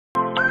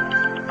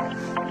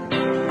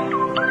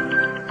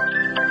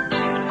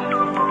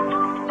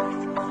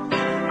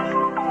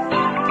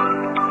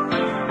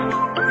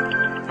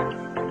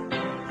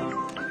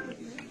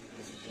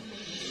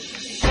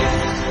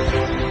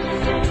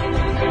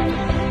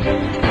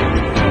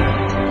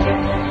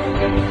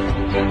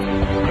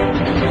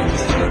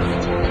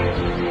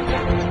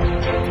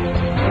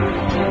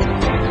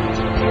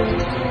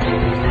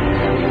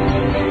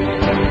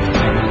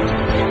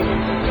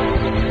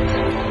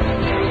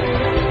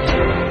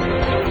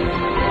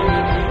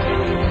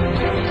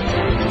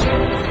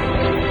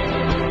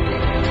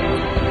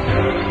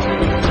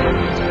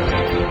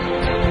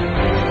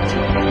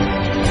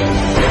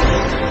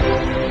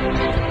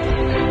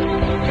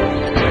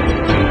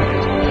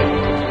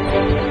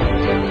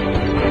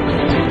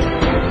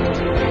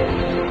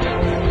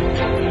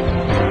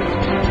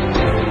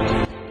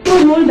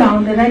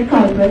the red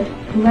carpet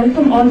to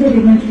welcome all the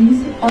dignitaries,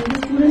 all the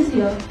students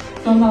here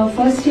from our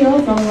first year,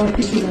 from our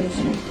PG.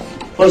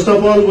 First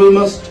of all, we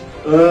must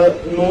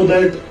know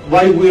that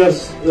why we are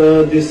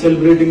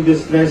celebrating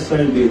this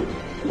National Day.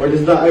 What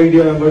is the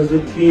idea? What is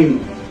the theme?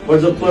 What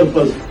is the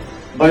purpose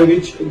by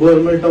which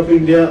Government of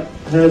India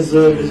has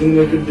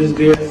designated this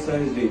day as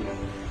Science Day?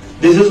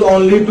 This is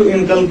only to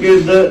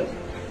inculcate the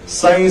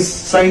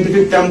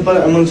scientific temper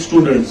among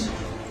students.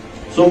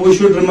 So we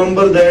should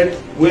remember that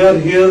we are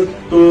here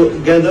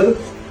together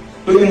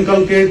to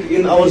inculcate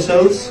in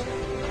ourselves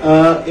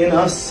in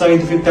us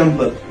scientific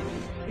temper.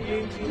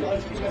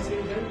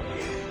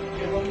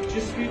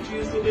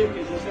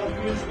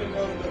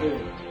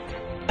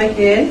 I'm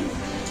here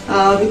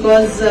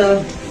because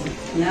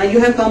you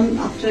have come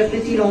after a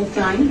pretty long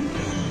time,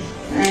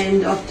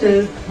 and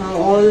after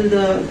all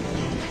the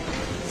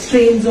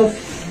strains of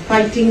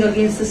fighting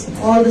against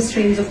all the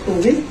strains of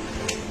COVID,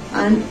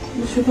 and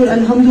Shukr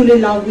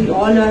Alhamdulillah, we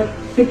all are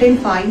fit and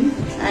fine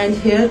and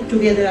here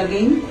together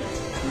again.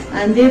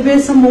 And there were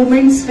some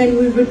moments when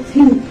we would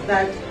think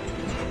that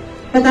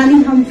pata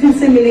nahi hum fir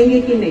se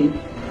milenge ki nahi.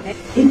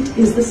 It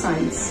is the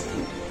science.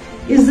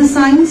 It's the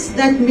science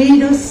that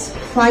made us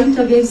fight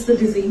against the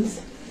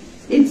disease.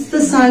 It's the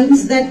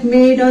science that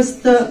gave us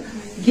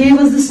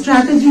the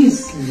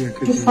strategies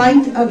to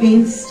fight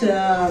against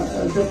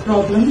the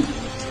problem.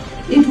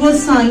 It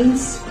was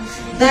science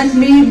that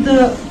made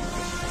the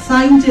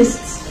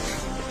scientists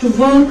to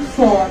work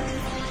for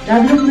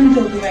development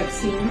of the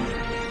vaccine,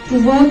 to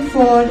work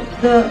for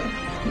the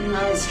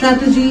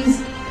strategies,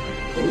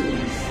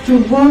 to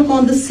work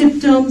on the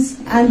symptoms,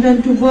 and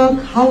then to work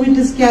how it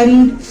is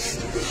carried,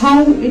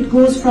 how it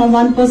goes from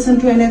one person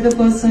to another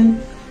person.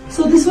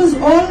 So this was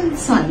all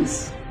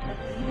science.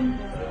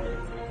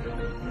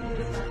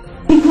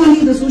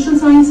 Equally, the social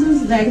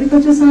sciences, the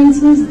agriculture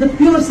sciences, the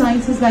pure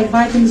sciences like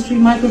biochemistry,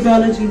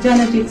 microbiology,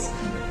 genetics.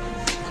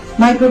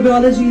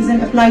 Microbiology is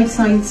an applied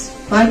science,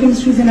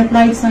 biochemistry is an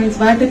applied science,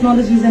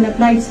 biotechnology is an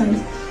applied science.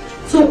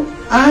 So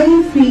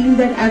I feel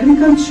that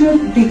agriculture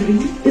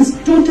degree is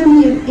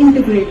totally an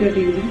integrated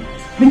degree,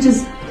 which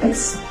is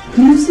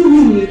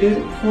exclusively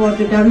needed for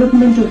the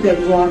development of the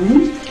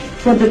environment,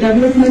 for the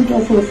development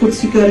of our food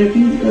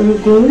security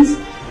goals,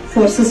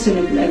 for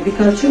sustainable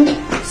agriculture.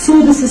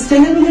 So the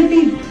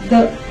sustainability,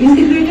 the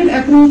integrated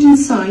approach in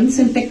science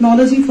and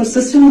technology for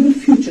sustainable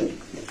future,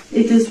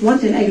 it is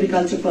what an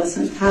agriculture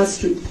person has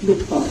to look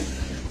for.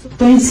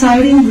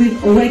 Coinciding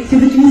with our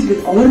activities,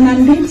 with our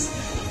mandates.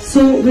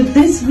 So with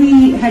this,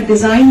 we had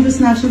designed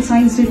this National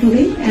Science Day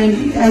today,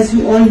 and as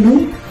you all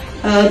know,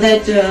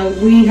 that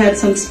we had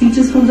some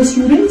speeches from the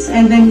students,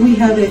 and then we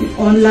have an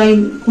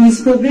online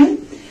quiz program.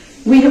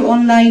 We have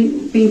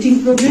online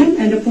painting program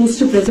and a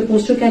poster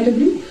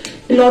category.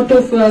 A lot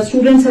of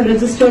students have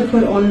registered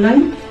for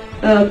online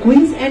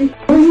quiz and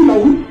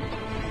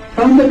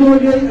काम करने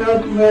वाले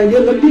ये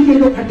लड़की के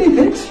जो खट्टे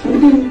थे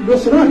उनकी जो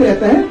सुराग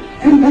रहता है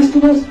and best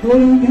was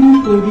going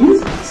into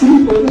these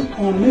sleepovers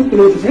on my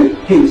clothes and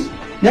heels.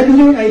 That is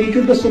why I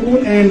reached the school,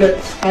 and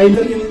I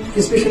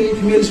especially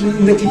female students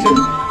in the kitchen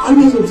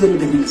always observe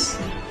techniques.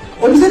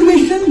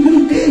 Observation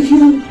will take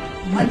you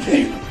much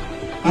ahead.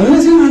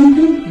 Unless and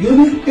until you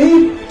will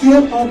take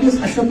care of this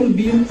ashaful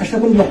being,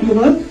 ashaful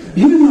makhluqat,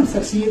 you will not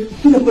succeed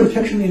to the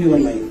perfection in your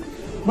life.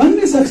 One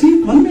may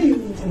succeed, one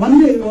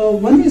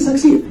may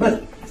succeed,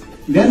 but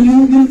then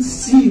you will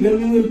see, when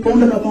you will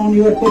ponder upon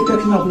your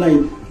perfection of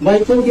life. By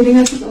giving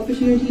us this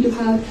opportunity to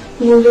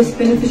hold this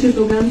beneficial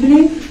program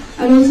today,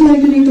 I'd also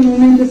like to take a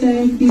moment to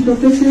thank the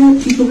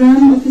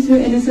program officer,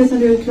 NSS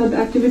and their club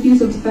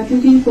activities of the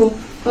faculty for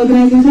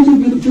organizing such a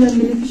beautiful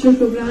and beneficial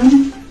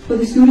program for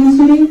the students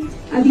today.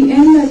 At the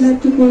end, I'd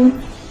like to quote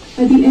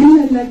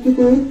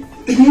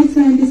the great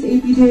scientist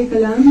APJ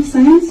Kalam: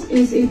 "Science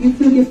is a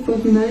beautiful gift for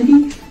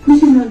humanity. We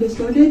should not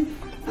distort it."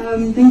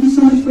 Thank you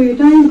so much for your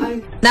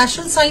time.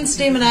 National science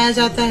day मनाया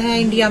जाता है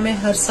India में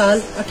हर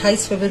साल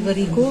 28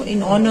 फरवरी को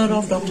in honour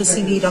of doctor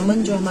CV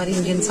Raman, जो हमारे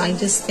Indian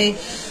scientist थे,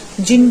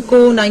 जिनको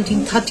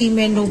 1930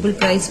 में नोबेल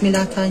प्राइज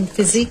मिला था in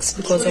physics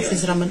because of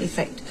his Raman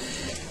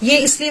effect. ये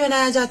इसलिए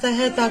मनाया जाता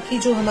है ताकि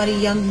जो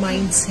हमारी यंग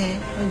माइंड्स हैं,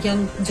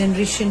 यंग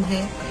जनरेशन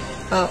है,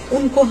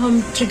 उनको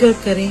हम ट्रिगर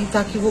करें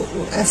ताकि वो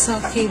ऐसा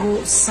कि वो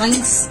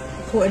साइंस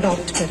को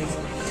अडॉप्ट करें,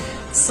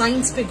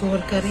 साइंस पे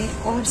गौर करें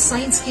और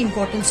साइंस की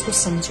इम्पोर्टेंस को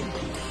समझें।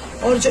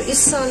 और जो इस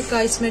साल का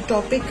इसमें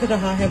टॉपिक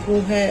रहा है वो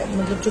है,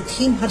 मतलब जो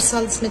थीम हर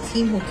साल इसमें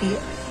थीम होती है,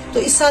 तो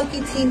इस साल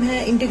की थीम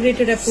है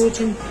integrated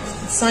approach in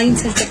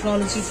science and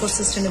technology for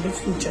sustainable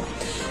future.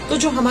 तो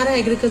जो हमारा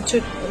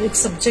एग्रीकल्चर एक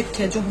सब्जेक्ट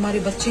है, जो हमारे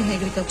बच्चे हैं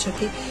एग्रीकल्चर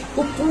के,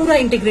 वो पूरा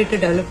इंटीग्रेटेड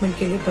डेवलपमेंट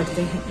के लिए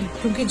पढ़ते हैं,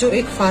 क्योंकि जो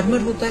एक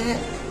फार्मर होता है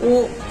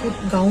वो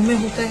गांव में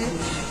होता है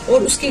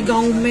और उसके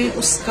गांव में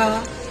उसका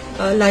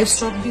लाइफ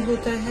स्टॉक भी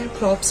होता है,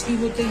 क्रॉप्स भी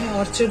होते हैं,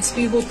 ऑर्चर्ड्स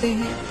भी होते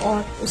हैं,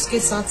 और उसके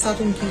साथ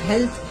साथ उनकी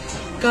हेल्थ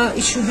का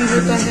इश्यू भी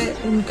होता है,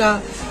 उनका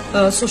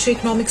सोशो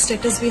इकोनॉमिक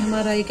स्टेटस भी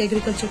हमारा एक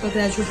एग्रीकल्चर का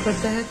ग्रेजुएट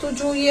पढ़ता है। तो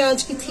जो ये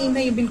आज की थीम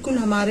है, ये बिल्कुल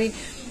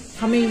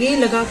हमें ये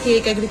लगा कि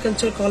एक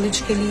एग्रीकल्चर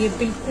कॉलेज के लिए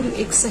बिल्कुल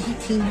एक सही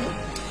थीम है।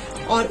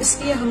 और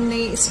इसलिए हमने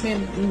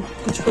इसमें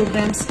कुछ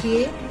प्रोग्राम्स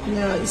किए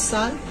इस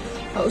साल।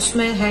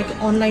 उसमें है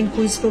ऑनलाइन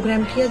क्विज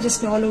प्रोग्राम किया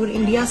जिसमें ऑल ओवर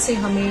इंडिया से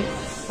हमें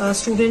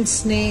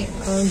स्टूडेंट्स ने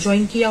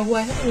ज्वाइन किया हुआ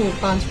है। वो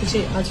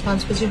आज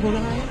 5 बजे हो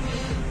रहा है।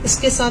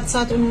 इसके साथ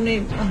साथ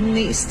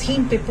हमने इस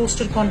थीम पे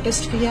पोस्टर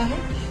कॉन्टेस्ट किया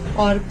है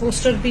और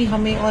पोस्टर भी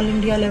हमें ऑल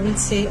इंडिया लेवल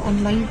से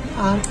ऑनलाइन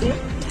आते,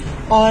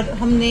 और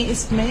हमने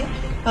इसमें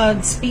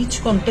स्पीच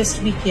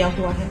कॉन्टेस्ट भी किया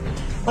हुआ है।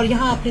 और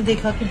यहाँ आपने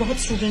देखा कि बहुत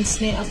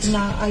स्टूडेंट्स ने अपना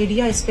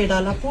आइडिया इस पे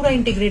डाला, पूरा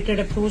इंटीग्रेटेड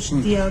अप्रोच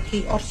दिया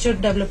कि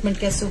ऑर्चर्ड डेवलपमेंट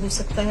कैसे हो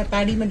सकता है,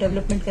 पैडी में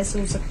डेवलपमेंट कैसे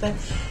हो सकता है,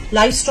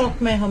 लाइफ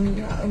स्टॉक में हम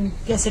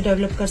कैसे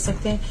डेवलप कर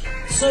सकते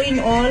हैं। सो इन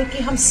ऑल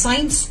कि हम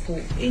साइंस को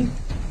इन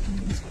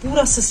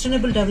पूरा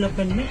सस्टेनेबल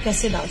डेवलपमेंट में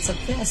कैसे डाल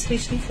सकते हैं,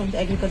 specially from the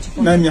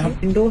agriculture.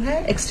 Window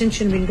है,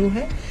 एक्सटेंशन विंडो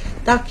है,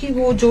 ताकि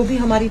वो जो भी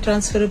हमारी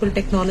ट्रांसफरेबल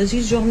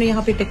टेक्नोलॉजीज जो हमने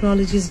यहाँ पे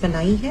टेक्नोलॉजीज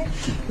बनाई है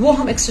वो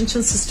हम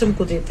एक्सटेंशन सिस्टम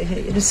को देते हैं।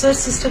 रिसर्च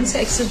सिस्टम से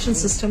एक्सटेंशन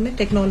सिस्टम में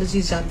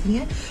टेक्नोलॉजीज जाती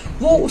हैं,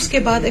 वो उसके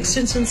बाद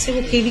एक्सटेंशन से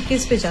वो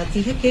केवीकेस पे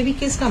जाती है।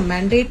 केवीकेस का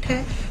मैंडेट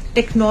है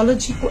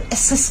टेक्नोलॉजी को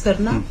एसेस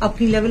करना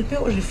अपनी लेवल पे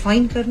और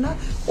रिफाइन करना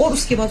और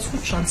उसके बाद उसको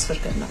ट्रांसफर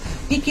करना।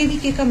 ये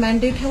केवीके का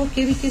मैंडेट है और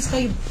केवीकेस का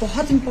ये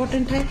बहुत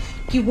इंपॉर्टेंट है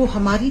कि वो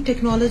हमारी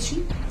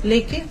टेक्नोलॉजी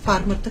लेके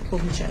फार्मर तक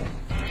पहुंच जाए।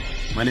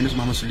 My name is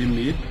Mohammed Salim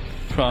Mir.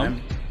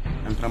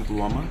 I'm from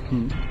Pulwama.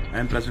 I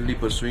am presently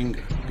pursuing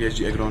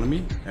PhD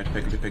agronomy at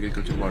Faculty of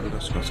Agriculture,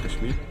 Wadura,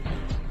 SKUAST-K,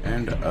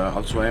 and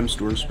also I am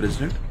students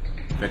president,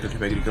 Faculty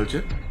of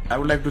Agriculture. I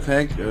would like to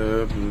thank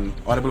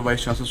Honorable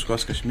Vice Chancellor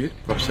SKUAST-K,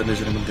 Professor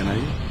Raman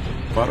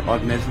Effect, for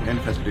organizing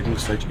and facilitating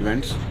such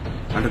events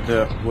under the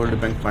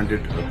World Bank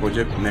funded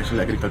project,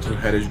 National Agricultural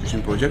Higher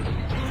Education Project.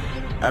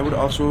 I would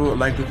also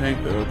like to thank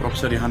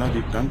Professor Rehana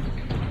Deeptan,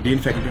 Dean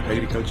Faculty of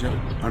Agriculture,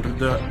 under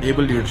the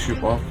able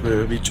leadership of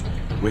which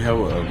we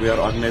are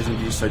organizing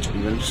these such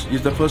events. He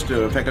is the first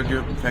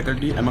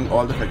faculty among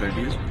all the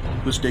faculties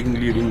who is taking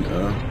lead in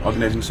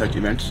organizing such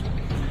events.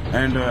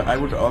 And I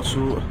would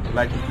also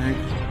like to thank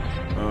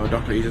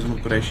Dr. Ejaz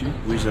Ahmed Quraishi,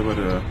 who is our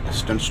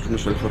Assistant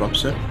Student Welfare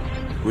Officer,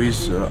 who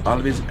is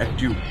always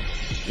active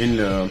in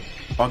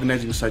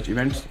organizing such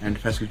events and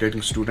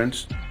facilitating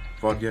students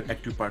for their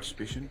active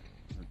participation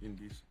in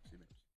these.